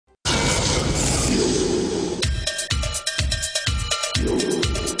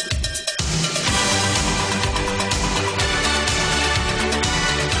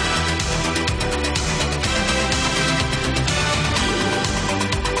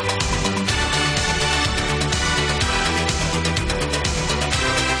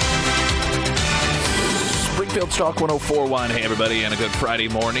Talk 104.1. Hey, everybody, and a good Friday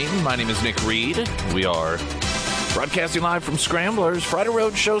morning. My name is Nick Reed. We are broadcasting live from Scramblers Friday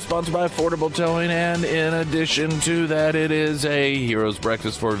Road Show, sponsored by Affordable Towing. And in addition to that, it is a Heroes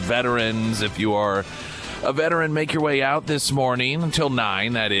Breakfast for veterans. If you are a veteran, make your way out this morning until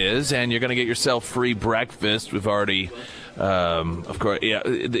 9, that is, and you're going to get yourself free breakfast. We've already, of course, yeah,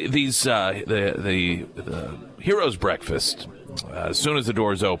 the Heroes Breakfast. As soon as the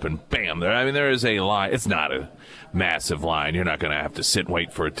doors open, bam, there is a line. It's not a massive line. You're not going to have to sit and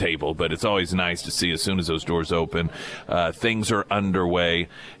wait for a table, but it's always nice to see as soon as those doors open, things are underway,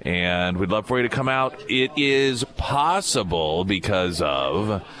 and we'd love for you to come out. It is possible because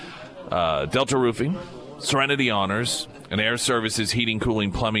of Delta Roofing, Serenity Honors, and Air Services, Heating,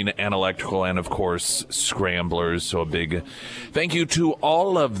 Cooling, Plumbing, and Electrical, and, of course, Scramblers. So a big thank you to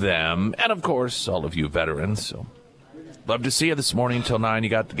all of them, and, of course, all of you veterans. So love to see you this morning till 9. You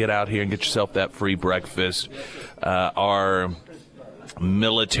got to get out here and get yourself that free breakfast. Our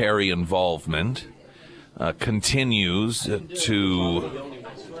military involvement continues to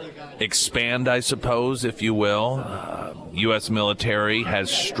expand, I suppose, if you will. U.S. military has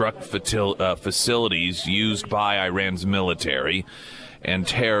struck facilities used by Iran's military and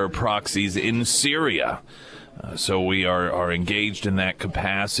terror proxies in Syria. So we are engaged in that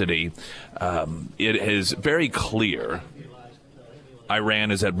capacity. It is very clear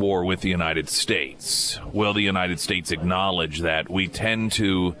Iran is at war with the United States. Will the United States acknowledge that? We tend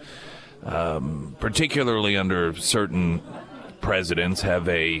to, particularly under certain presidents, have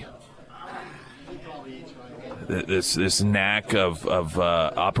this knack of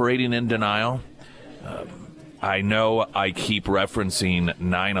operating in denial. I know I keep referencing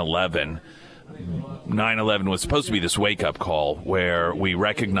 9/11. 9/11 was supposed to be this wake-up call where we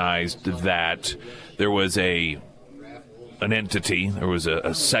recognized that there was an entity, there was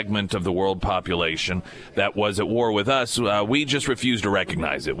a segment of the world population that was at war with us. We just refused to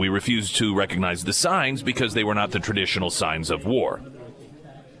recognize it. We refused to recognize the signs because they were not the traditional signs of war.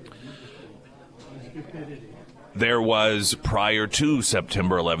 There was, prior to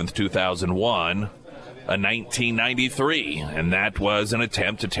September 11th, 2001, a 1993, and that was an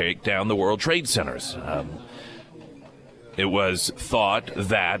attempt to take down the World Trade Centers. It was thought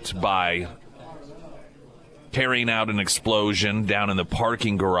that by carrying out an explosion down in the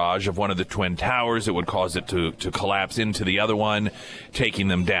parking garage of one of the Twin Towers, it would cause it to collapse into the other one, taking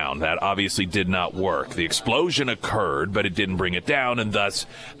them down. That obviously did not work. The explosion occurred, but it didn't bring it down, and thus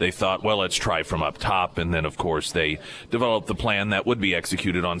they thought, well, let's try from up top. And then, of course, they developed the plan that would be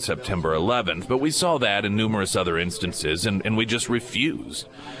executed on September 11th. But we saw that in numerous other instances, and we just refused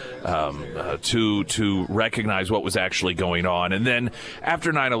to recognize what was actually going on. And then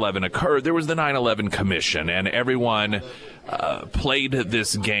after 9/11 occurred, there was the 9/11 Commission, and everyone played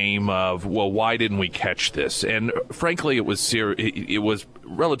this game of, well, why didn't we catch this? And frankly, it was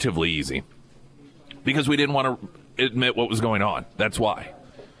relatively easy because we didn't want to admit what was going on. That's why.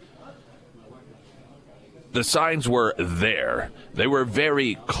 The signs were there. They were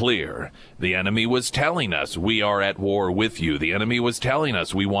very clear. The enemy was telling us, we are at war with you. The enemy was telling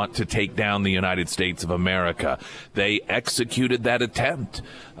us, we want to take down the United States of America. They executed that attempt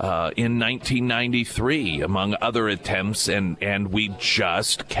in 1993, among other attempts, and we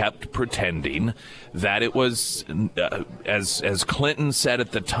just kept pretending that it was, as Clinton said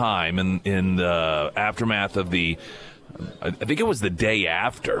at the time, in the aftermath of I think it was the day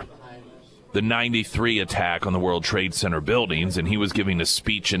after the 93 attack on the World Trade Center buildings, and he was giving a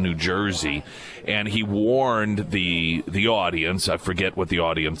speech in New Jersey, and he warned the audience, I forget what the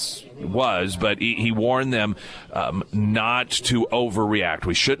audience was, but he warned them not to overreact.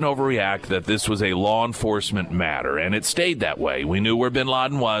 We shouldn't overreact, that this was a law enforcement matter, and it stayed that way. We knew where bin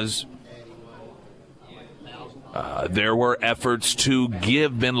Laden was. There were efforts to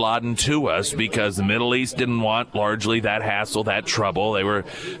give bin Laden to us because the Middle East didn't want largely that hassle, that trouble. They were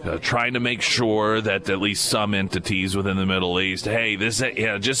trying to make sure that at least some entities within the Middle East, hey,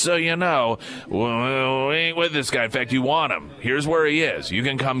 just so you know, we ain't with this guy. In fact, you want him. Here's where he is. You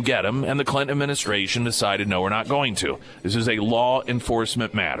can come get him. And the Clinton administration decided, no, we're not going to. This is a law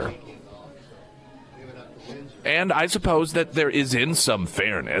enforcement matter. And I suppose that there is, in some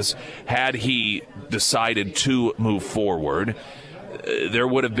fairness, had he decided to move forward, there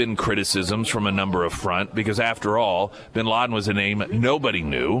would have been criticisms from a number of front, because after all, bin Laden was a name nobody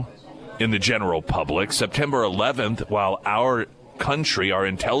knew. in the general public. September 11th, while our country, our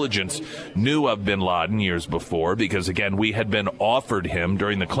intelligence, knew of bin Laden years before, because, again, we had been offered him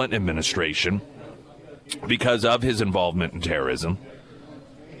during the Clinton administration because of his involvement in terrorism.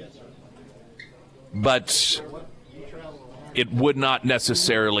 But it would not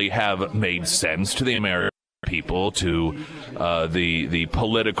necessarily have made sense to the American people, to the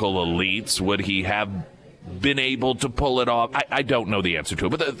political elites. Would he have been able to pull it off? I don't know the answer to it.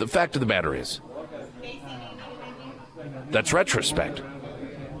 But the fact of the matter is, that's retrospect.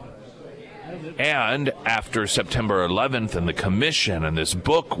 And after September 11th and the commission and this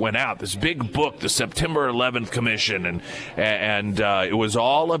book went out, this big book, the September 11th Commission, and it was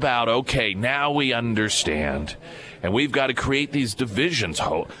all about, okay, now we understand. And we've got to create these divisions.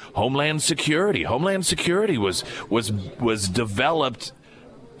 Homeland Security. Homeland Security was developed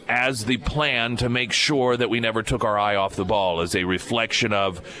as the plan to make sure that we never took our eye off the ball, as a reflection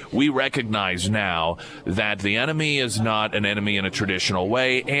of, we recognize now that the enemy is not an enemy in a traditional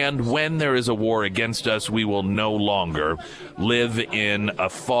way, and when there is a war against us, we will no longer live in a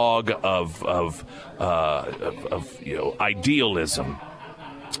fog of idealism,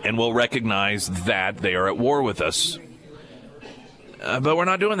 and we'll recognize that they are at war with us. But we're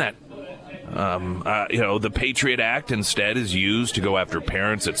not doing that. The Patriot Act instead is used to go after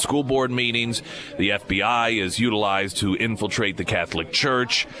parents at school board meetings. The FBI is utilized to infiltrate the Catholic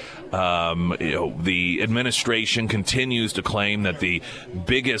Church. The administration continues to claim that the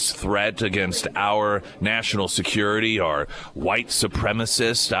biggest threat against our national security are white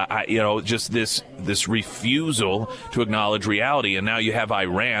supremacists. Just this refusal to acknowledge reality. And now you have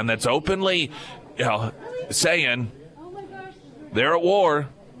Iran that's openly, saying they're at war.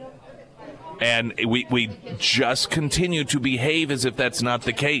 And we just continue to behave as if that's not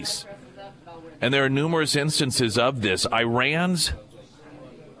the case. And there are numerous instances of this. Iran's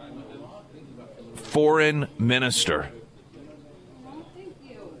foreign minister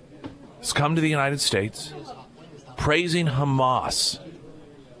has come to the United States praising Hamas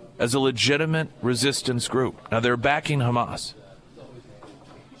as a legitimate resistance group. Now, they're backing Hamas.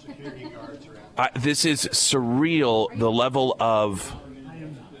 This is surreal, the level of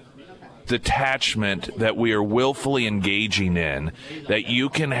detachment that we are willfully engaging in, that you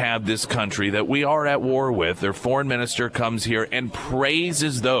can have this country that we are at war with, their foreign minister comes here and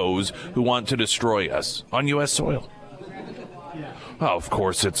praises those who want to destroy us on U.S. soil. Well, of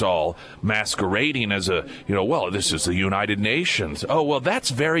course, it's all masquerading as this is the United Nations. Oh, well,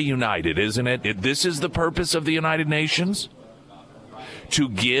 that's very united, isn't it? This is the purpose of the United Nations? To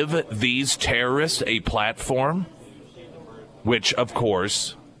give these terrorists a platform, which, of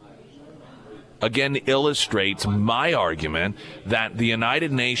course, again illustrates my argument that the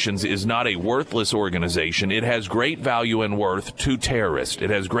United Nations is not a worthless organization. It has great value and worth to terrorists. It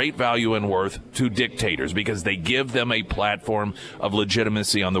has great value and worth to dictators because they give them a platform of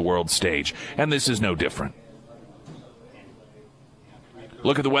legitimacy on the world stage. And this is no different.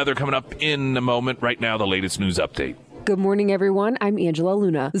 Look at the weather coming up in a moment. Right now, the latest news update. Good morning, everyone. I'm Angela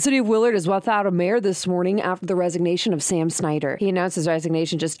Luna. The city of Willard is without a mayor this morning after the resignation of Sam Snyder. He announced his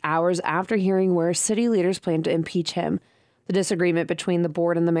resignation just hours after hearing where city leaders plan to impeach him. The disagreement between the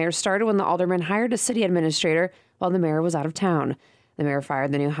board and the mayor started when the alderman hired a city administrator while the mayor was out of town. The mayor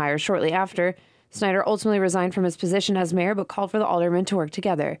fired the new hire shortly after. Snyder ultimately resigned from his position as mayor but called for the aldermen to work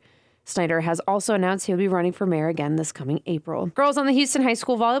together. Snyder has also announced he will be running for mayor again this coming April. Girls on the Houston High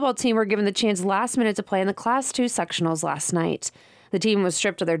School volleyball team were given the chance last minute to play in the Class 2 sectionals last night. The team was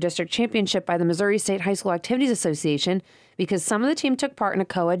stripped of their district championship by the Missouri State High School Activities Association because some of the team took part in a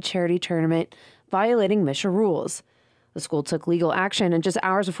co-ed charity tournament, violating MSHA rules. The school took legal action, and just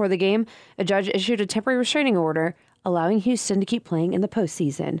hours before the game, a judge issued a temporary restraining order, allowing Houston to keep playing in the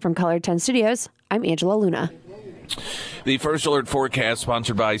postseason. From Color 10 Studios, I'm Angela Luna. The First Alert Forecast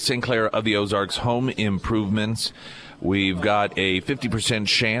sponsored by Sinclair of the Ozarks Home Improvements. We've got a 50%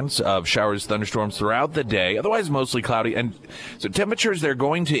 chance of showers, thunderstorms throughout the day, otherwise mostly cloudy. And so temperatures, they're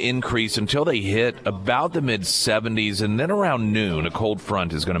going to increase until they hit about the mid-70s. And then around noon, a cold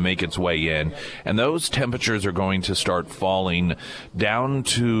front is going to make its way in. And those temperatures are going to start falling down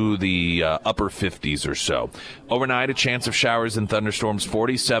to the upper 50s or so. Overnight, a chance of showers and thunderstorms,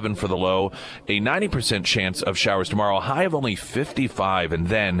 47 for the low. A 90% chance of showers tomorrow, a high of only 55. And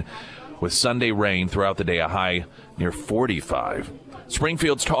then with Sunday rain throughout the day, a high near 45.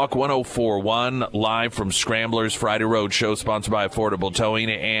 Springfield's Talk 104.1, live from Scramblers Friday Road Show, sponsored by Affordable Towing,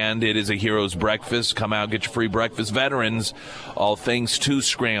 and it is a Heroes Breakfast. Come out, get your free breakfast. Veterans, all thanks to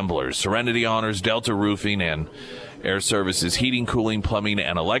Scramblers. Serenity Honors, Delta Roofing, and Air Services, Heating, Cooling, Plumbing,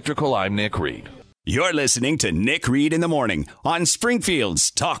 and Electrical. I'm Nick Reed. You're listening to Nick Reed in the Morning on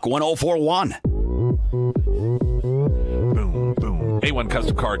Springfield's Talk 1041. Boom, boom. A1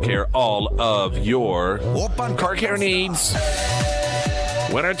 Custom Car Care, all of your car care needs.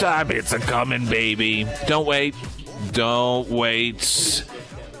 Wintertime, it's a coming, baby. Don't wait. Don't wait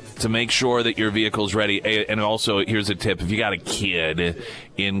to make sure that your vehicle's ready. And also, here's a tip. If you got a kid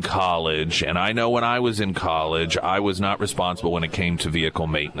in college, and I know when I was in college, I was not responsible when it came to vehicle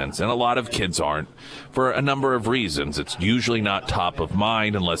maintenance. And a lot of kids aren't for a number of reasons. It's usually not top of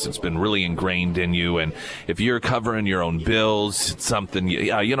mind unless it's been really ingrained in you. And if you're covering your own bills, it's something,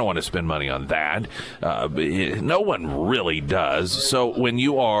 you don't want to spend money on that. No one really does. So when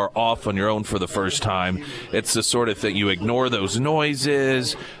you are off on your own for the first time, it's the sort of thing you ignore those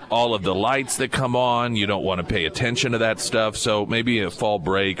noises, all of the lights that come on. You don't want to pay attention to that stuff. So maybe a fall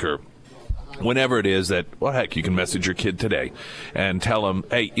break or whenever it is that, well, heck, you can message your kid today and tell them,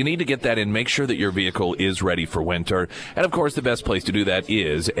 hey, you need to get that in. Make sure that your vehicle is ready for winter. And, of course, the best place to do that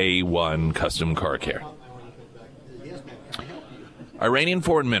is A1 Custom Car Care. Iranian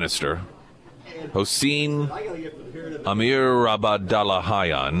Foreign Minister Hossein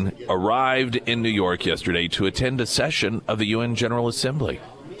Amirabdollahian arrived in New York yesterday to attend a session of the UN General Assembly.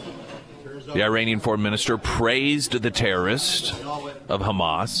 The Iranian foreign minister praised the terrorists of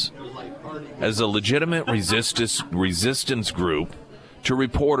Hamas as a legitimate resistance group to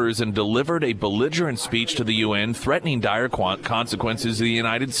reporters and delivered a belligerent speech to the UN threatening dire consequences to the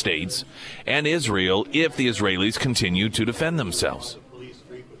United States and Israel if the Israelis continue to defend themselves.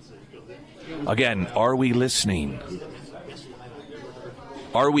 Again, are we listening?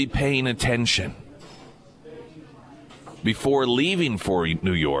 Are we paying attention? Before leaving for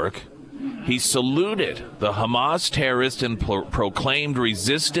New York, he saluted the Hamas terrorists and proclaimed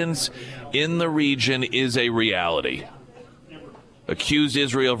resistance in the region is a reality. Accused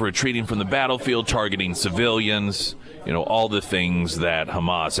Israel of retreating from the battlefield, targeting civilians, all the things that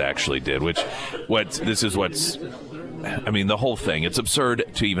Hamas actually did, the whole thing. It's absurd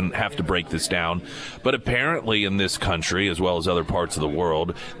to even have to break this down. But apparently in this country, as well as other parts of the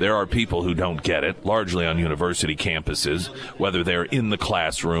world, there are people who don't get it, largely on university campuses, whether they're in the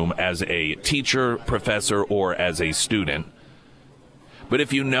classroom as a teacher, professor, or as a student. But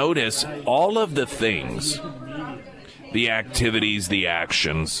if you notice, all of the things, the activities, the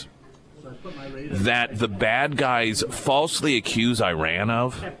actions that the bad guys falsely accuse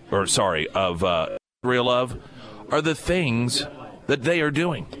Israel of, are the things that they are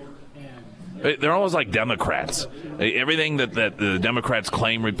doing. They're almost like Democrats. Everything that the Democrats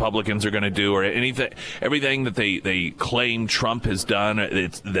claim Republicans are going to do, or everything that they claim Trump has done,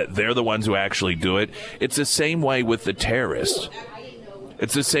 it's that they're the ones who actually do it. It's the same way with the terrorists.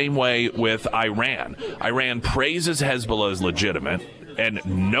 It's the same way with Iran. Iran praises Hezbollah as legitimate, and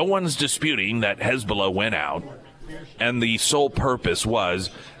no one's disputing that Hezbollah went out, and the sole purpose was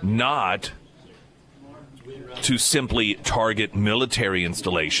not to simply target military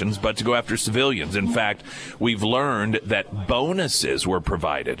installations, but to go after civilians. In fact, we've learned that bonuses were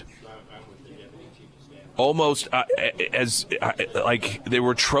provided, almost like they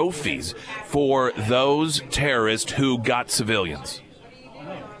were trophies for those terrorists who got civilians.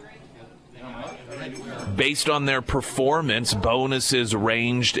 Based on their performance, bonuses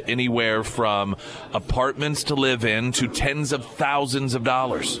ranged anywhere from apartments to live in to tens of thousands of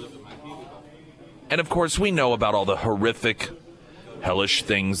dollars. And, of course, we know about all the horrific, hellish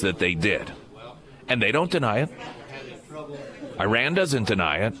things that they did. And they don't deny it. Iran doesn't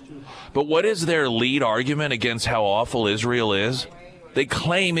deny it. But what is their lead argument against how awful Israel is? They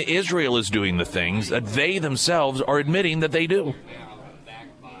claim Israel is doing the things that they themselves are admitting that they do.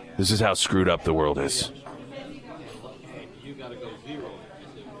 This is how screwed up the world is.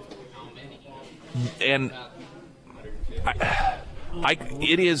 And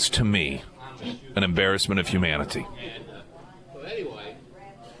it is, to me, an embarrassment of humanity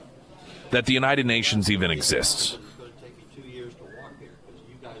that the United Nations even exists.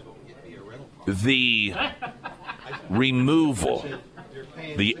 The removal,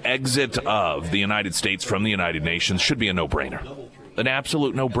 the exit of the United States from the United Nations should be a no-brainer. An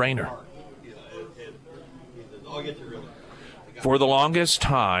absolute no-brainer. For the longest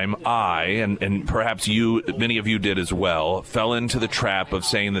time, I, and perhaps you, many of you did as well, fell into the trap of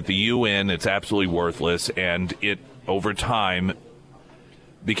saying that the UN, it's absolutely worthless, and it, over time,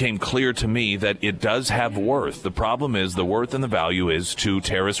 became clear to me that it does have worth. The problem is the worth and the value is to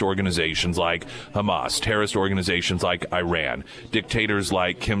terrorist organizations like Hamas, terrorist organizations like Iran, dictators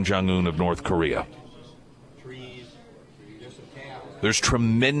like Kim Jong-un of North Korea. There's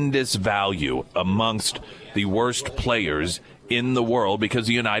tremendous value amongst the worst players in the world because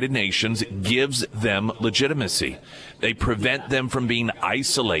the United Nations gives them legitimacy. They prevent them from being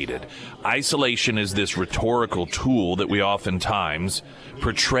isolated. Isolation is this rhetorical tool that we oftentimes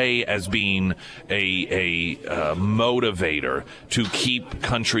portray as being a motivator to keep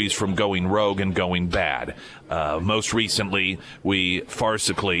countries from going rogue and going bad. Most recently, we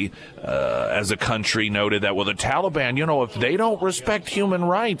farcically, as a country, noted that, well, the Taliban, if they don't respect human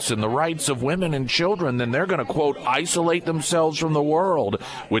rights and the rights of women and children, then they're going to, quote, isolate themselves from the world,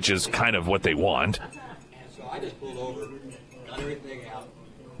 which is kind of what they want. I just pulled over, got everything out.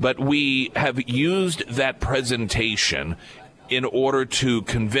 But we have used that presentation in order to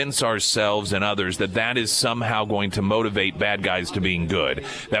convince ourselves and others that that is somehow going to motivate bad guys to being good.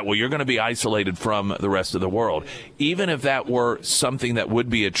 That, well, you're going to be isolated from the rest of the world. Even if that were something that would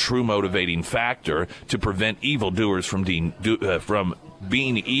be a true motivating factor to prevent evildoers from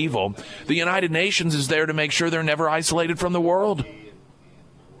being evil, the United Nations is there to make sure they're never isolated from the world.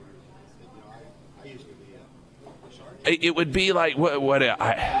 It would be like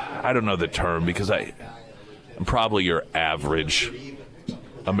I don't know the term because I'm probably your average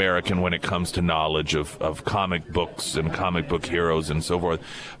American when it comes to knowledge of comic books and comic book heroes and so forth.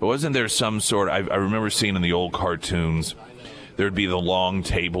 But wasn't there some sort I remember seeing in the old cartoons, there'd be the long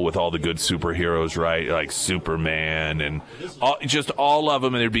table with all the good superheroes, right? Like Superman and just all of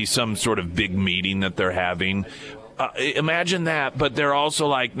them, and there'd be some sort of big meeting that they're having. Imagine that, but they're also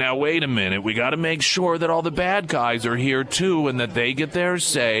like, now wait a minute, we got to make sure that all the bad guys are here too, and that they get their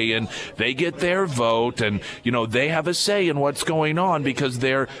say and they get their vote, and they have a say in what's going on because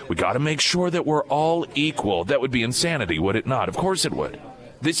we got to make sure that we're all equal. That would be insanity, would it not? Of course it would.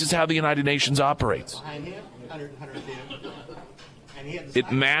 This is how the United Nations operates.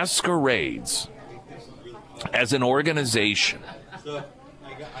 It masquerades as an organization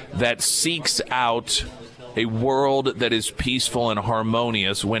that seeks out a world that is peaceful and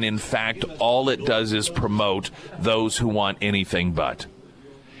harmonious when in fact all it does is promote those who want anything but.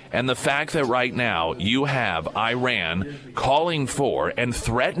 And the fact that right now you have Iran calling for and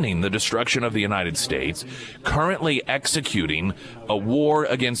threatening the destruction of the United States, currently executing a war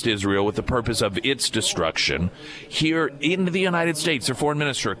against Israel with the purpose of its destruction, here in the United States, their foreign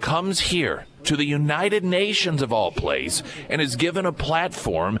minister comes here to the United Nations of all place and is given a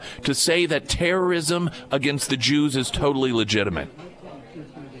platform to say that terrorism against the Jews is totally legitimate.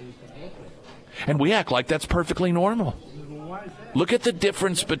 And we act like that's perfectly normal. Look at the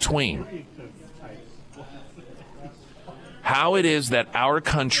difference between how it is that our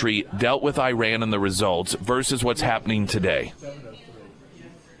country dealt with Iran and the results versus what's happening today.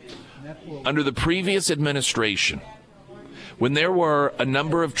 Under the previous administration, when there were a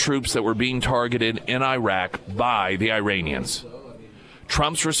number of troops that were being targeted in Iraq by the Iranians,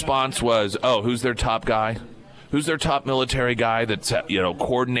 Trump's response was, oh, who's their top guy? Who's their top military guy that's,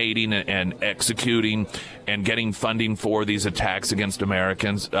 coordinating and executing and getting funding for these attacks against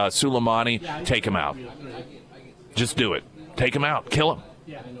Americans? Soleimani, take him out. Just do it. Take him out. Kill him.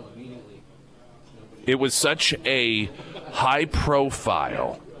 It was such a high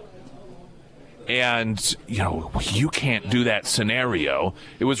profile, and, you can't do that scenario.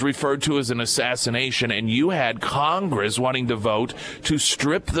 It was referred to as an assassination, and you had Congress wanting to vote to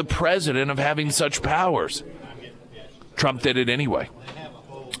strip the president of having such powers. Trump did it anyway.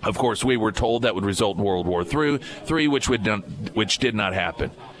 Of course, we were told that would result in World War III, which did not happen.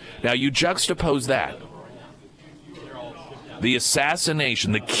 Now, you juxtapose that. The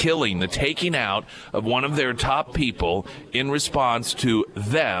assassination, the killing, the taking out of one of their top people in response to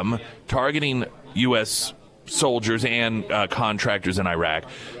them targeting U.S. soldiers and contractors in Iraq,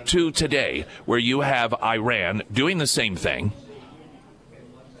 to today, where you have Iran doing the same thing.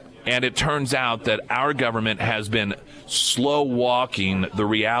 And it turns out that our government has been slow walking the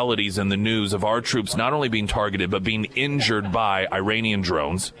realities and the news of our troops not only being targeted, but being injured by Iranian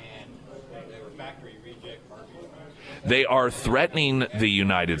drones. They are threatening the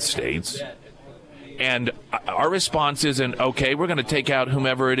United States. And our response isn't, okay, we're going to take out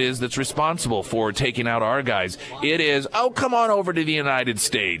whomever it is that's responsible for taking out our guys. It is, oh, come on over to the United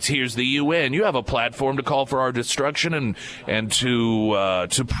States. Here's the UN. You have a platform to call for our destruction and to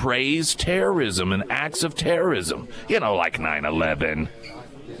praise terrorism and acts of terrorism. Like 9/11.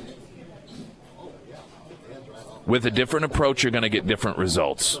 With a different approach, you're going to get different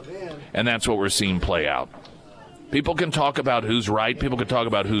results. And that's what we're seeing play out. People can talk about who's right. People can talk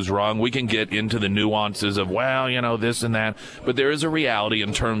about who's wrong. We can get into the nuances of, this and that. But there is a reality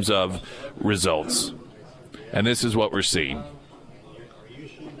in terms of results. And this is what we're seeing.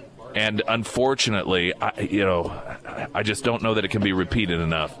 And unfortunately, I just don't know that it can be repeated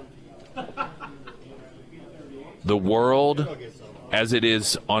enough. The world as it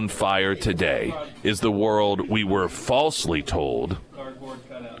is on fire today is the world we were falsely told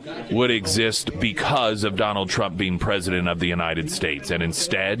would exist because of Donald Trump being president of the United States. And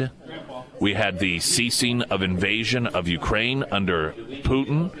instead, we had the ceasing of invasion of Ukraine under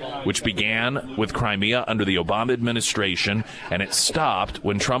Putin, which began with Crimea under the Obama administration, and it stopped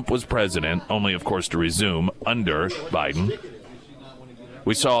when Trump was president, only, of course, to resume under Biden.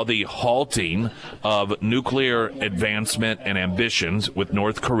 We saw the halting of nuclear advancement and ambitions with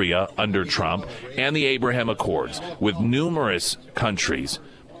North Korea under Trump, and the Abraham Accords, with numerous countries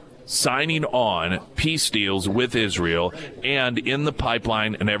signing on peace deals with Israel, and in the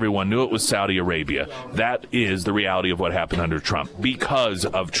pipeline, and everyone knew it was Saudi Arabia. That is the reality of what happened under Trump, because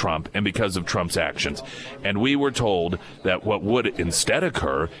of Trump and because of Trump's actions. And we were told that what would instead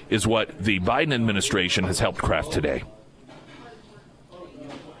occur is what the Biden administration has helped craft today.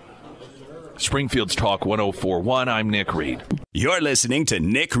 Springfield's Talk 104.1. I'm Nick Reed. You're listening to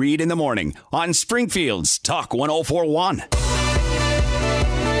Nick Reed in the Morning on Springfield's Talk 104.1.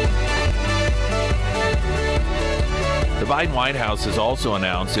 The Biden White House has also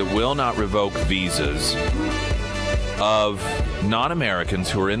announced it will not revoke visas of non-Americans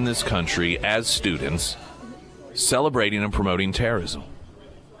who are in this country as students celebrating and promoting terrorism.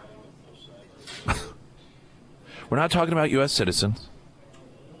 We're not talking about U.S. citizens.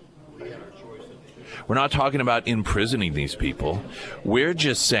 We're not talking about imprisoning these people. We're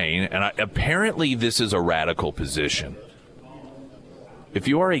just saying, and apparently this is a radical position. If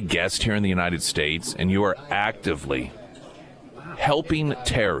you are a guest here in the United States and you are actively helping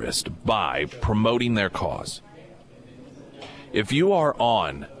terrorists by promoting their cause, if you are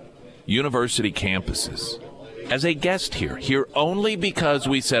on university campuses as a guest here only because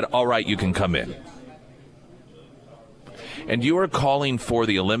we said, all right, you can come in, and you are calling for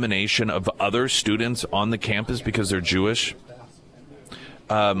the elimination of other students on the campus because they're Jewish,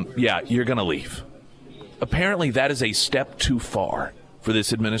 you're going to leave. Apparently, that is a step too far for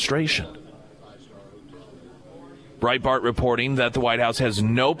this administration. Breitbart reporting that the White House has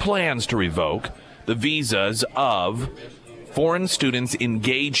no plans to revoke the visas of foreign students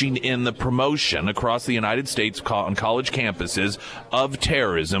engaging in the promotion across the United States on college campuses of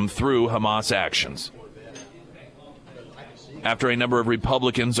terrorism through Hamas actions. After a number of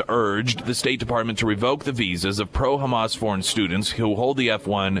Republicans urged the State Department to revoke the visas of pro-Hamas foreign students who hold the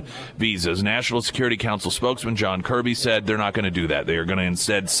F-1 visas, National Security Council spokesman John Kirby said they're not going to do that. They are going to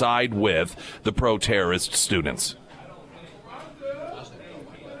instead side with the pro-terrorist students.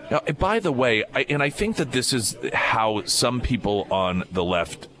 Now, by the way, I think that this is how some people on the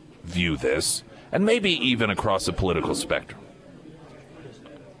left view this, and maybe even across the political spectrum.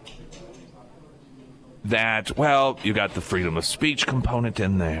 That, well, you got the freedom of speech component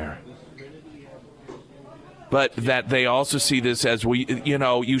in there. But that they also see this as,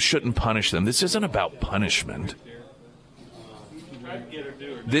 you shouldn't punish them. This isn't about punishment.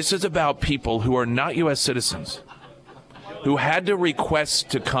 This is about people who are not U.S. citizens, who had to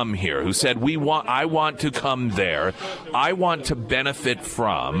request to come here, who said, I want to come there. I want to benefit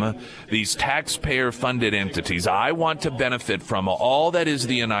from these taxpayer-funded entities. I want to benefit from all that is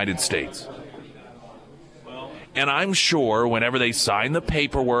the United States. And I'm sure whenever they sign the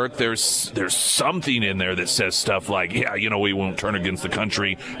paperwork, there's something in there that says stuff like, we won't turn against the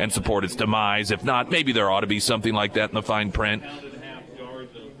country and support its demise. If not, maybe there ought to be something like that in the fine print.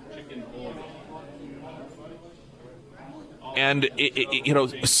 And,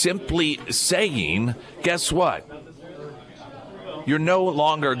 simply saying, guess what? You're no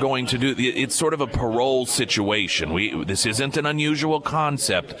longer going to do, it's sort of a parole situation. This isn't an unusual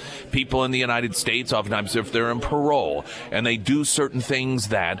concept. People in the United States, oftentimes if they're in parole and they do certain things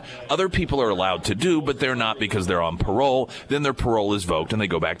that other people are allowed to do, but they're not because they're on parole, then their parole is revoked and they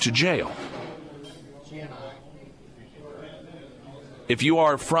go back to jail. If you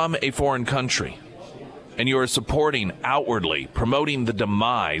are from a foreign country and you are supporting outwardly, promoting the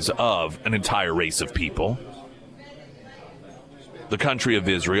demise of an entire race of people, the country of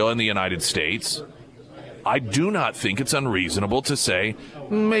Israel and the United States, I do not think it's unreasonable to say,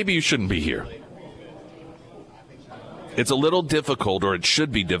 maybe you shouldn't be here. It's a little difficult, or it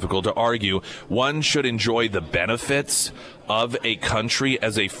should be difficult, to argue one should enjoy the benefits of a country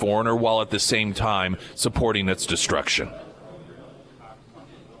as a foreigner while at the same time supporting its destruction.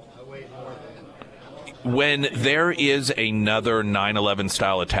 When there is another 9/11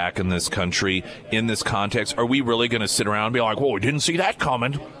 style attack in this country, in this context, are we really going to sit around and be like, well, we didn't see that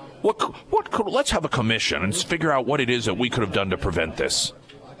coming? Let's have a commission and figure out what it is that we could have done to prevent this.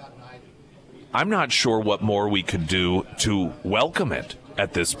 I'm not sure what more we could do to welcome it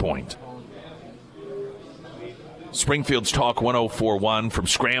at this point. Springfield's Talk 1041 from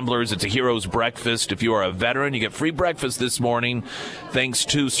Scramblers. It's a hero's breakfast. If you are a veteran, you get free breakfast this morning thanks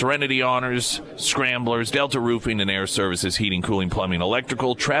to Serenity Honors, Scramblers, Delta Roofing and Air Services, Heating, Cooling, Plumbing,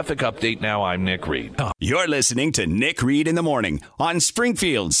 Electrical. Traffic update now. I'm Nick Reed. You're listening to Nick Reed in the Morning on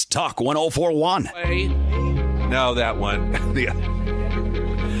Springfield's Talk 1041. No, that one.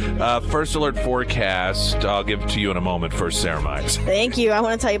 First alert forecast. I'll give it to you in a moment. First, Sarah Mize. Thank you. I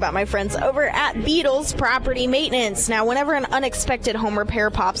want to tell you about my friends over at Beatles Property Maintenance. Now, whenever an unexpected home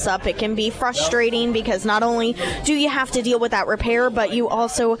repair pops up, it can be frustrating because not only do you have to deal with that repair, but you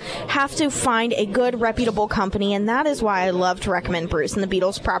also have to find a good, reputable company, and that is why I love to recommend Bruce and the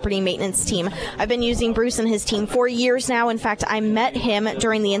Beatles Property Maintenance team. I've been using Bruce and his team for years now. In fact, I met him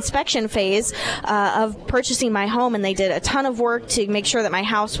during the inspection phase of purchasing my home, and they did a ton of work to make sure that my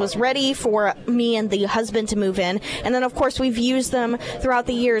house was ready for me and the husband to move in. And then, of course, we've used them throughout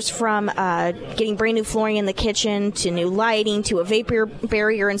the years, from getting brand new flooring in the kitchen to new lighting to a vapor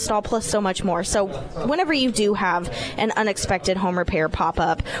barrier install, plus so much more. So whenever you do have an unexpected home repair pop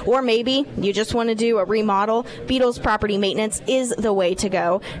up, or maybe you just want to do a remodel, Beatles Property Maintenance is the way to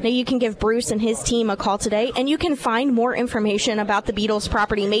go. Now, you can give Bruce and his team a call today, and you can find more information about the Beatles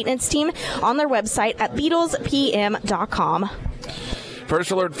Property Maintenance team on their website at BeatlesPM.com.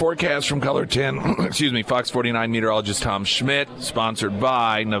 First alert forecast from Color 10, Fox 49 meteorologist Tom Schmidt, sponsored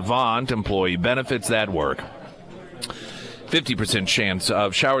by Navant Employee Benefits That Work. 50% chance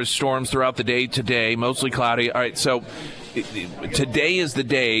of showers, storms throughout the day today, mostly cloudy. All right, so today is the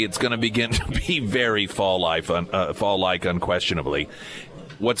day it's going to begin to be very fall-like, unquestionably.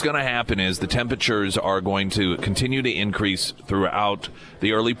 What's going to happen is the temperatures are going to continue to increase throughout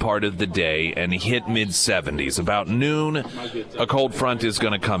the early part of the day and hit mid-70s. About noon, a cold front is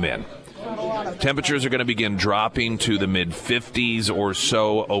going to come in. Temperatures are going to begin dropping to the mid-50s or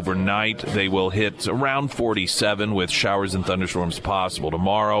so overnight. They will hit around 47 with showers and thunderstorms possible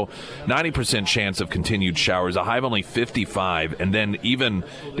tomorrow. 90% chance of continued showers, a high of only 55, and then even,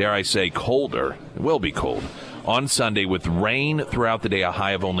 dare I say, colder. It will be cold on Sunday with rain throughout the day, a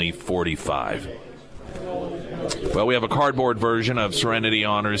high of only 45. Well, we have a cardboard version of Serenity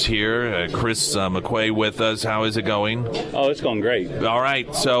Honors here. Chris McQuay with us. How is it going? Oh, it's going great. All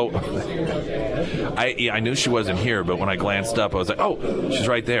right. So I knew she wasn't here, but when I glanced up, I was like, oh, she's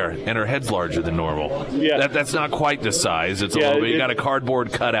right there. And her head's larger than normal. Yeah. That's not quite the size. It's a little bit. You got a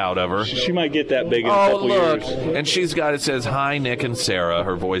cardboard cutout of her. She might get that big in a couple years. And she's got, it says, hi, Nick and Sarah,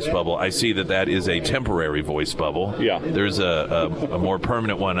 her voice bubble. I see that is a temporary voice bubble. Yeah. There's a more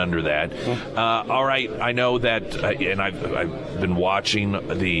permanent one under that. All right. I know that, and I've been watching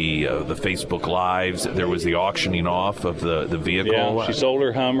the Facebook Lives. There was the auctioning off of the vehicle. Yeah, she sold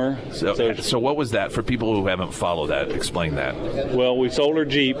her Hummer. So what was that? For people who haven't followed that, explain that. Well, we sold her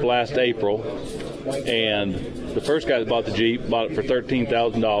Jeep last April, and the first guy that bought the Jeep bought it for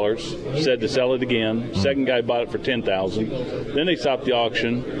 $13,000, said to sell it again. Second guy bought it for $10,000. Then they stopped the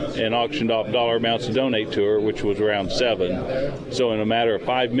auction and auctioned off dollar amounts to donate to her, which was around $7,000. So in a matter of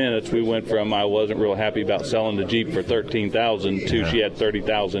 5 minutes, we went from I wasn't real happy about selling the Jeep for $13,000 to she had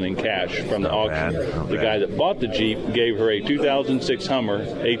 $30,000 in cash from the auction. The guy that bought the Jeep gave her a 2006 Hummer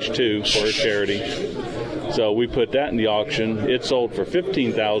H2 for her charity. So we put that in the auction. It sold for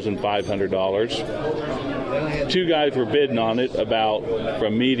 $15,500. Two guys were bidding on it about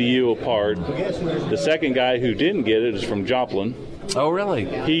from me to you apart. The second guy who didn't get it is from Joplin. Oh, really?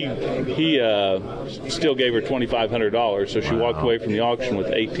 He still gave her $2,500, so she walked away from the auction with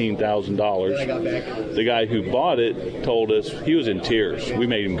 $18,000. The guy who bought it told us he was in tears. We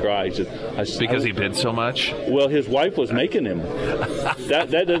made him cry. He said, because he bid so much? Well, his wife was making him. That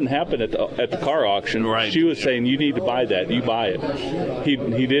doesn't happen at the car auction. Right. She was saying, you need to buy that. You buy it. He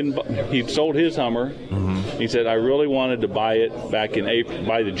didn't. He sold his Hummer. Mm-hmm. He said, I really wanted to buy it back in April,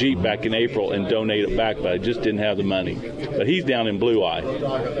 buy the Jeep back in April and donate it back, but I just didn't have the money. But he's down in Blue Eye.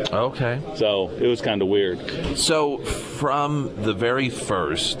 Okay. So it was kind of weird. So from the very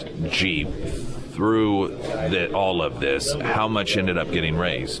first Jeep through all of this, how much ended up getting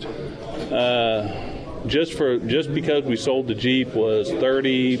raised? Just because we sold the Jeep was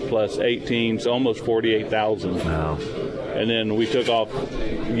 30 plus 18, so almost 48,000. Wow. And then we took off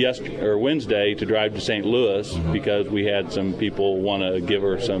Wednesday to drive to St. Louis because we had some people want to give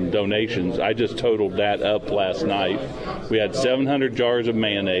her some donations. I just totaled that up last night. We had 700 jars of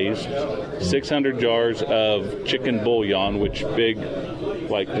mayonnaise, 600 jars of chicken bouillon, which big,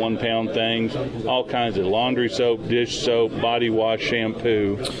 like 1 pound things, all kinds of laundry soap, dish soap, body wash,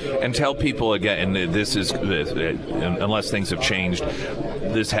 shampoo. And tell people again, and this is, unless things have changed,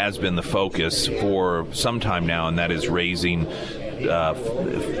 this has been the focus for some time now, and that is raising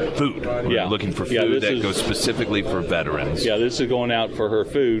food. We're looking for food that goes specifically for veterans. Yeah, this is going out for her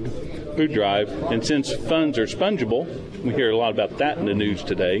food drive. And since funds are fungible, we hear a lot about that in the news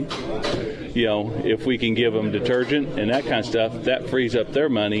today. If we can give them detergent and that kind of stuff, that frees up their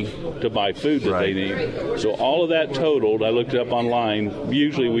money to buy food that they need. So all of that totaled, I looked it up online.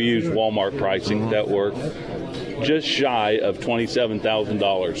 Usually we use Walmart pricing. That worked. Just shy of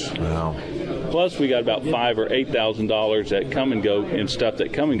 $27,000. Wow. Plus, we got about $5,000 or $8,000 that Come and Go and stuff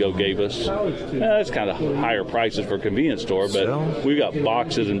that Come and Go gave us. That's kind of higher prices for a convenience store, but we got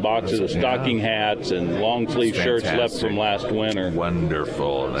boxes and boxes of stocking hats and long sleeve shirts left from last winter.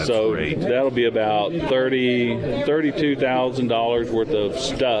 Wonderful. That's great. That'll be about $32,000 worth of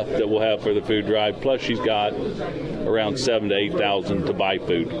stuff that we'll have for the food drive. Plus, she's got around $7,000 to $8,000 to buy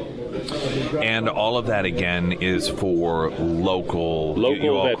food. And all of that, again, is for local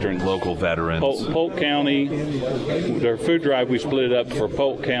veterans. Local veterans. Polk County, their food drive, we split it up for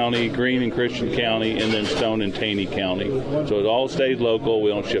Polk County, Greene and Christian County, and then Stone and Taney County. So it all stays local.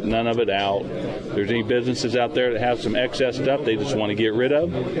 We don't ship none of it out. If there's any businesses out there that have some excess stuff they just want to get rid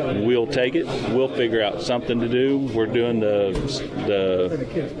of, we'll take it. We'll figure out something to do. We're doing the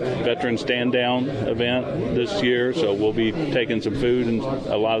Veteran Stand Down event this year, so we'll be taking some food and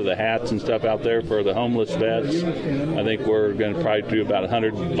a lot of the hats and stuff out there for the homeless vets. I think we're going to probably do about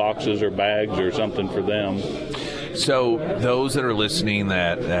 100 boxes or bags or something for them. So those that are listening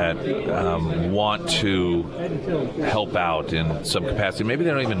that want to help out in some capacity, maybe they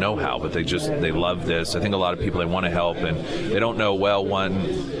don't even know how, but they love this. I think a lot of people, they want to help and they don't know,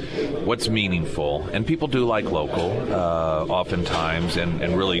 what's meaningful. And people do like local, oftentimes,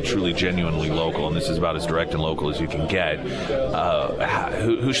 and really, truly, genuinely local. And this is about as direct and local as you can get.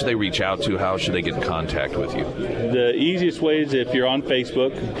 Who should they reach out to? How should they get in contact with you? The easiest way is if you're on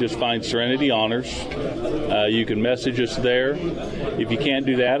Facebook, just find Serenity Honors. You can message us there. If you can't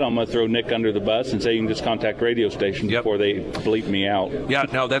do that, I'm going to throw Nick under the bus and say you can just contact radio stations before they bleep me out. Yeah,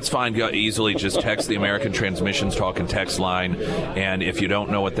 no, that's fine. You easily just text the American Transmissions Talk and Text line, and if you don't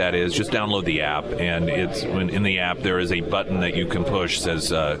know what that is, just download the app. And in the app there is a button that you can push, says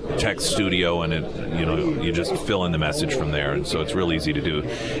Text Studio, and you just fill in the message from there. And so it's real easy to do.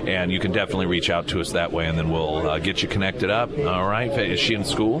 And you can definitely reach out to us that way, and then we'll get you connected up. All right. Is she in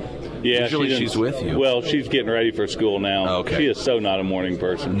school? Yeah, usually she's with you. Well, she's getting ready for school now. Okay. She is so not a morning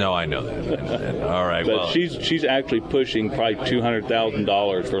person. No, I know that. All right. But she's actually pushing probably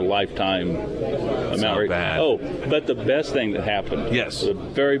 $200,000 for a lifetime amount. Not bad. Oh, but the best thing that happened. Yes. The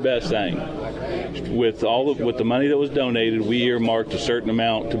very best thing. With the money that was donated, we earmarked a certain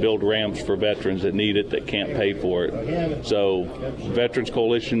amount to build ramps for veterans that need it, that can't pay for it. So, Veterans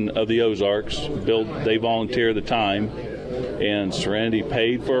Coalition of the Ozarks they volunteer the time. And Serenity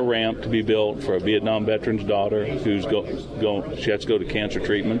paid for a ramp to be built for a Vietnam veteran's daughter who's she has to go to cancer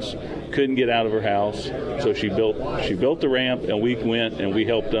treatments. Couldn't get out of her house, so she built the ramp, and we went and we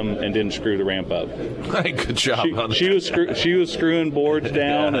helped them and didn't screw the ramp up. Good job. She was screwing boards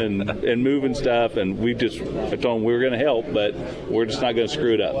down and moving stuff, and I told them we were going to help, but we're just not going to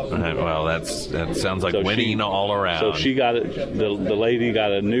screw it up. Well, that sounds like winning all around. So she got it. The lady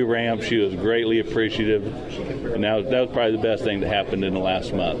got a new ramp. She was greatly appreciative, and that was probably the best thing that happened in the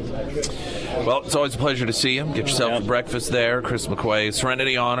last month. Well, it's always a pleasure to see you. Get yourself a breakfast there. Chris McQuay,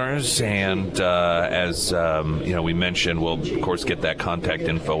 Serenity Honors. And as we mentioned, we'll, of course, get that contact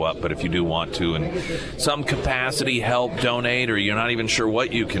info up. But if you do want to, in some capacity, help, donate, or you're not even sure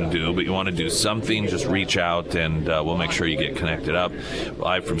what you can do, but you want to do something, just reach out, and we'll make sure you get connected up.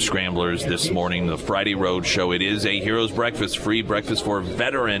 Live from Scramblers this morning, the Friday Road Show. It is a Heroes Breakfast, free breakfast for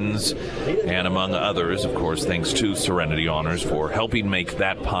veterans, and among others, of course, thanks to Serenity Honors for helping make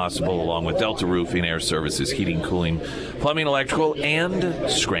that possible, along with Delta Roofing, Air Services, Heating, Cooling, Plumbing, Electrical, and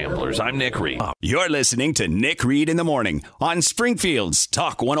Scramblers. I'm Nick Reed. You're listening to Nick Reed in the Morning on Springfield's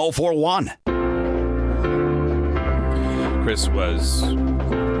Talk 1041. Chris was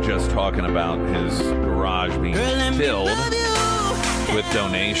just talking about his garage being filled with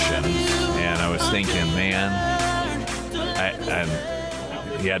donations, and I was thinking, man,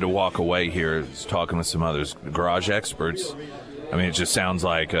 he had to walk away here talking with some others, garage experts. I mean, it just sounds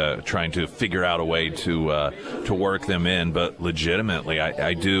like trying to figure out a way to work them in. But legitimately,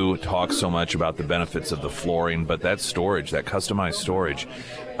 I do talk so much about the benefits of the flooring, but that storage, that customized storage,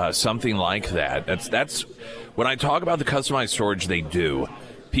 something like that. That's when I talk about the customized storage they do,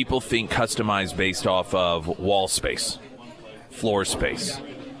 people think customized based off of wall space, floor space.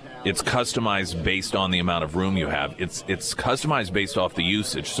 It's customized based on the amount of room you have. It's customized based off the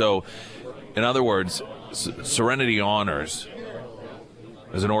usage. So, in other words, Serenity Honors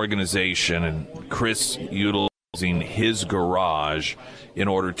as an organization, and Chris Udall's using his garage in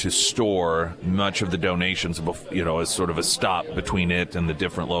order to store much of the donations, as sort of a stop between it and the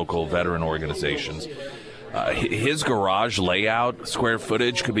different local veteran organizations. His garage layout, square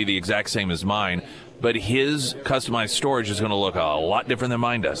footage, could be the exact same as mine, but his customized storage is going to look a lot different than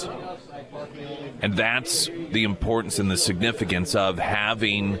mine does. And that's the importance and the significance of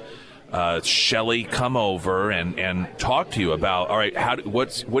having Shelley come over and talk to you about, all right,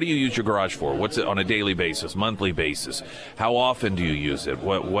 what do you use your garage for? What's it on a daily basis, monthly basis? How often do you use it?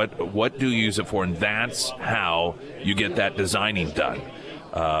 What do you use it for? And that's how you get that designing done.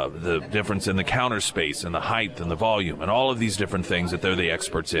 The difference in the counter space and the height and the volume and all of these different things that they're the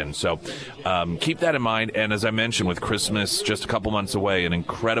experts in. So keep that in mind. And as I mentioned, with Christmas just a couple months away, an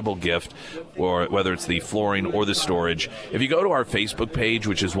incredible gift, or whether it's the flooring or the storage. If you go to our Facebook page,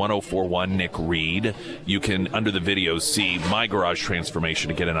 which is 1041 Nick Reed, you can, under the videos, see my garage transformation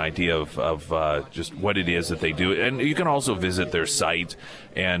to get an idea of just what it is that they do. And you can also visit their site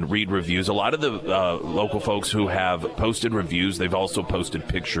and read reviews. A lot of the local folks who have posted reviews, they've also posted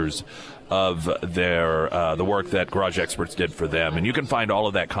pictures of their the work that Garage Experts did for them. And you can find all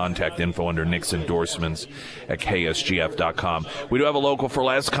of that contact info under Nick's endorsements at ksgf.com. We do have a local for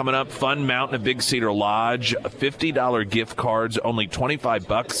less coming up. Fun Mountain at Big Cedar Lodge. $50 gift cards, only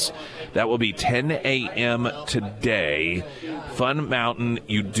 $25. That will be 10 a.m. today. Fun Mountain,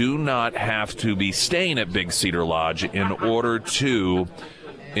 you do not have to be staying at Big Cedar Lodge in order to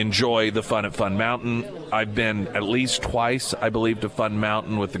enjoy the fun at Fun Mountain. I've been at least twice, I believe, to Fun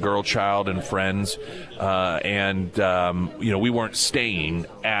Mountain with the girl child and friends, and we weren't staying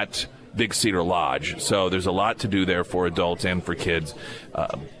at Big Cedar Lodge, so there's a lot to do there for adults and for kids.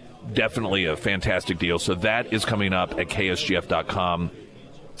 Definitely a fantastic deal. So that is coming up at ksgf.com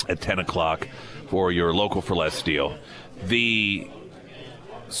at 10 o'clock for your local for less deal. The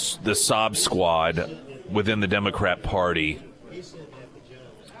Sob Squad within the Democrat Party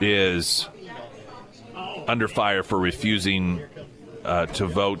is under fire for refusing to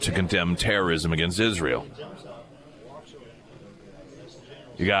vote to condemn terrorism against Israel.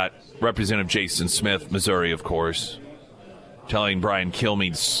 You got Representative Jason Smith, Missouri, of course, telling Brian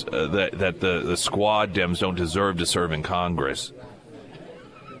Kilmeade that the squad Dems don't deserve to serve in Congress.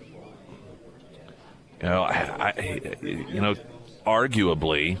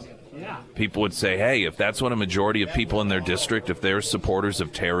 Arguably, people would say, hey, if that's what a majority of people in their district, if they're supporters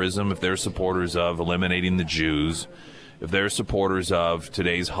of terrorism, if they're supporters of eliminating the Jews, if they're supporters of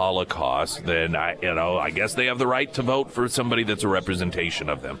today's Holocaust, then I guess they have the right to vote for somebody that's a representation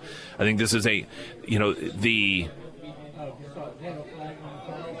of them. I think this is the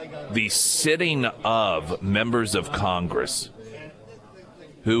sitting of members of Congress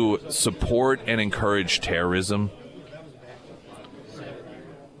who support and encourage terrorism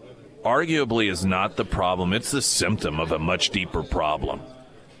arguably is not the problem. It's the symptom of a much deeper problem.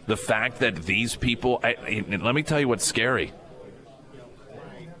 The fact that these people, let me tell you what's scary.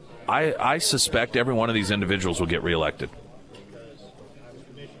 I suspect every one of these individuals will get reelected.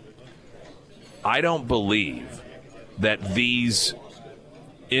 I don't believe that these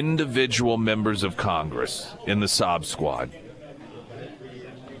individual members of Congress in the Sob Squad,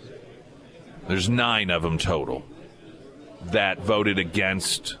 there's 9 of them total, that voted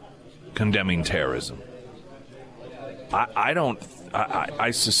against condemning terrorism.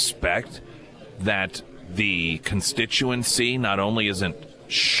 I suspect that the constituency not only isn't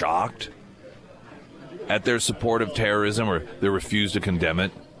shocked at their support of terrorism or their refuse to condemn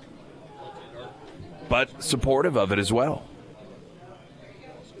it, but supportive of it as well.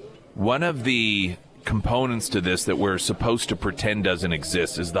 One of the components to this that we're supposed to pretend doesn't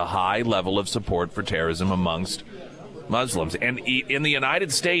exist is the high level of support for terrorism amongst Muslims. And in the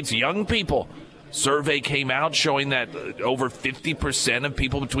United States, young people, survey came out showing that over 50% of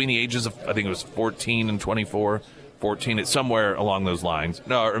people between the ages of, I think it was 14 and 24, 14, it's somewhere along those lines.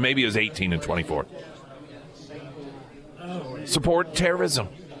 No, or maybe it was 18 and 24. Support terrorism.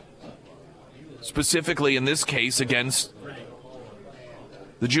 Specifically, in this case, against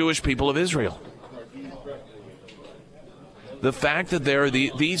the Jewish people of Israel. The fact that there are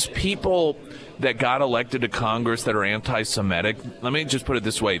these people that got elected to Congress that are anti-Semitic, let me just put it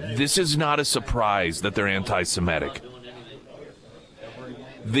this way. This is not a surprise that they're anti-Semitic.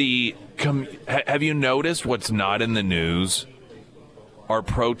 Have you noticed what's not in the news are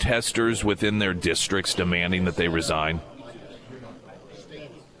protesters within their districts demanding that they resign?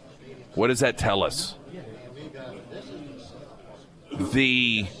 What does that tell us?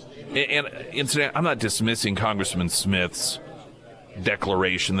 I'm not dismissing Congressman Smith's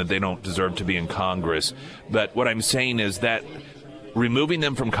declaration that they don't deserve to be in Congress, but what I'm saying is that removing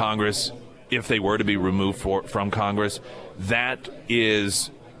them from Congress if they were to be removed from Congress, that is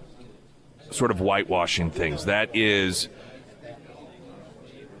sort of whitewashing things. That is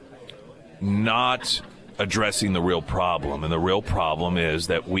not addressing the real problem. And the real problem is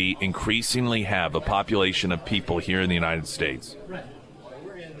that we increasingly have a population of people here in the United States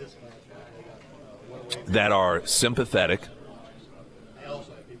that are sympathetic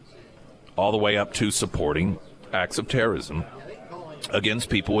all the way up to supporting acts of terrorism against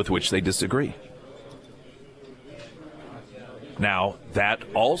people with which they disagree. Now, that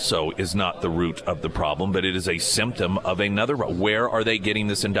also is not the root of the problem, but it is a symptom of another. Where are they getting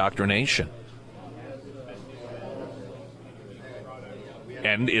this indoctrination?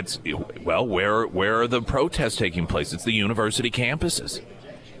 And it's, well, where are the protests taking place? It's the university campuses,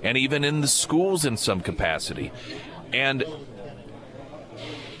 and even in the schools in some capacity. And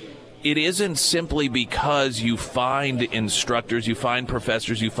it isn't simply because you find instructors, you find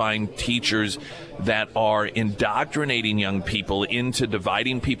professors, you find teachers that are indoctrinating young people into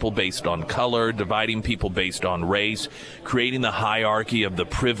dividing people based on color, dividing people based on race, creating the hierarchy of the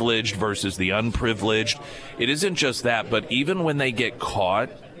privileged versus the unprivileged. It isn't just that, but even when they get caught,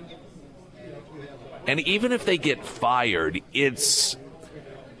 and even if they get fired, it's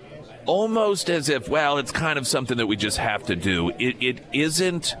almost as if, well, it's kind of something that we just have to do. It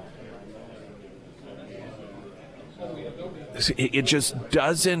isn't. It just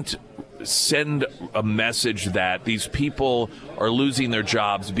doesn't send a message that these people are losing their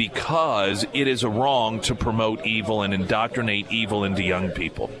jobs because it is wrong to promote evil and indoctrinate evil into young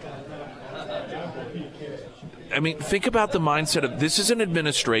people. I mean, think about the mindset of this is an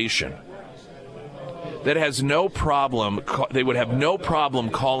administration that has no problem, they would have no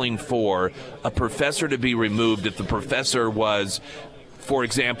problem calling for a professor to be removed if the professor was, for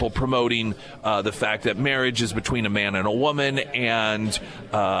example, promoting the fact that marriage is between a man and a woman, and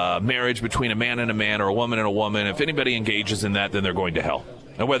marriage between a man and a man or a woman and a woman. If anybody engages in that, then they're going to hell.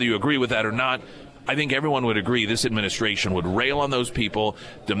 Now, whether you agree with that or not, I think everyone would agree this administration would rail on those people,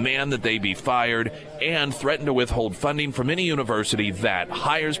 demand that they be fired, and threaten to withhold funding from any university that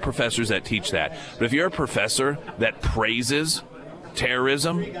hires professors that teach that. But if you're a professor that praises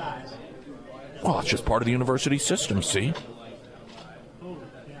terrorism, well, it's just part of the university system, see?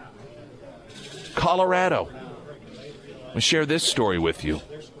 Colorado. Let me share this story with you.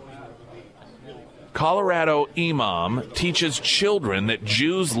 Colorado imam teaches children that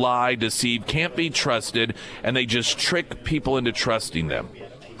Jews lie, deceive, can't be trusted, and they just trick people into trusting them.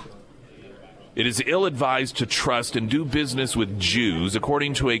 It is ill-advised to trust and do business with Jews,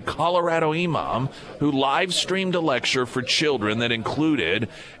 according to a Colorado imam who live-streamed a lecture for children that included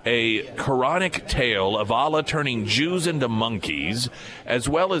a Quranic tale of Allah turning Jews into monkeys, as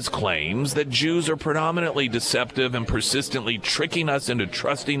well as claims that Jews are predominantly deceptive and persistently tricking us into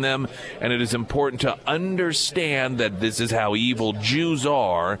trusting them, and it is important to understand that this is how evil Jews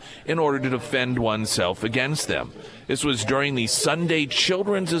are in order to defend oneself against them. This was during the Sunday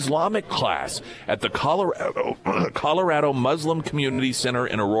Children's Islamic class at the Colorado Muslim Community Center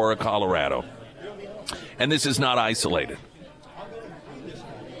in Aurora, Colorado. And this is not isolated.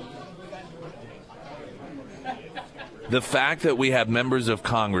 The fact that we have members of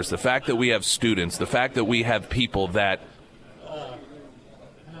Congress, the fact that we have students, the fact that we have people that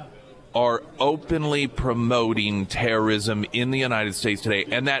are openly promoting terrorism in the United States today,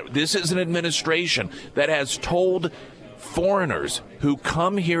 and that this is an administration that has told foreigners who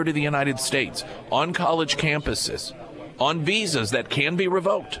come here to the United States on college campuses, on visas that can be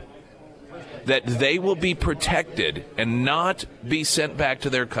revoked, that they will be protected and not be sent back to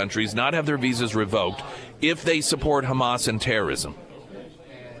their countries, not have their visas revoked if they support Hamas and terrorism.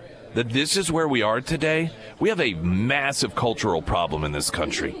 That this is where we are today. We have a massive cultural problem in this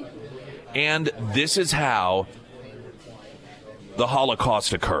country. And this is how the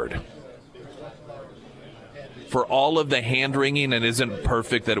Holocaust occurred. For all of the hand-wringing, and isn't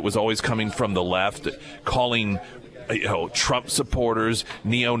perfect that it was always coming from the left, calling Trump supporters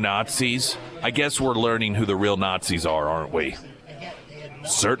neo-Nazis, I guess we're learning who the real Nazis are, aren't we?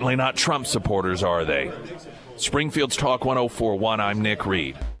 Certainly not Trump supporters, are they? Springfield's Talk 104.1, I'm Nick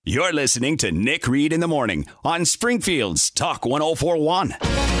Reed. You're listening to Nick Reed in the Morning on Springfield's Talk 104.1.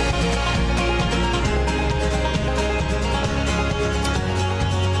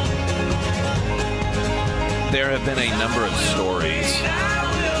 There have been a number of stories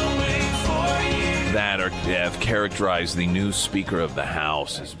that have characterized the new Speaker of the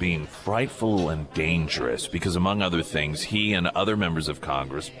House as being frightful and dangerous because, among other things, he and other members of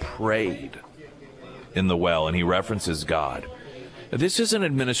Congress prayed in the well, and he references God. This is an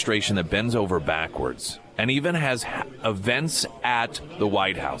administration that bends over backwards and even has events at the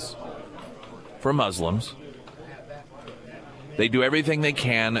White House for Muslims. They do everything they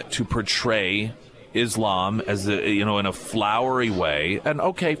can to portray Islam as in a flowery way, and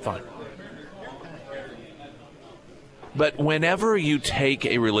okay, fine. But whenever you take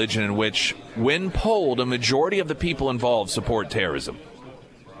a religion in which, when polled, a majority of the people involved support terrorism,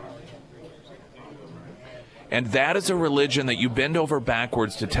 and that is a religion that you bend over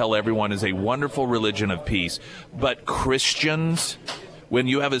backwards to tell everyone is a wonderful religion of peace, but Christians, when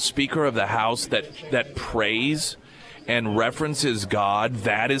you have a Speaker of the House that prays and references God,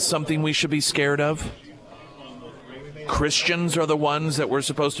 that is something we should be scared of? Christians are the ones that we're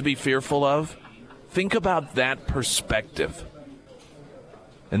supposed to be fearful of? Think about that perspective.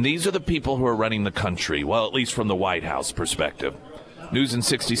 And these are the people who are running the country, well, at least from the White House perspective. News in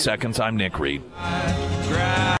 60 seconds, I'm Nick Reed.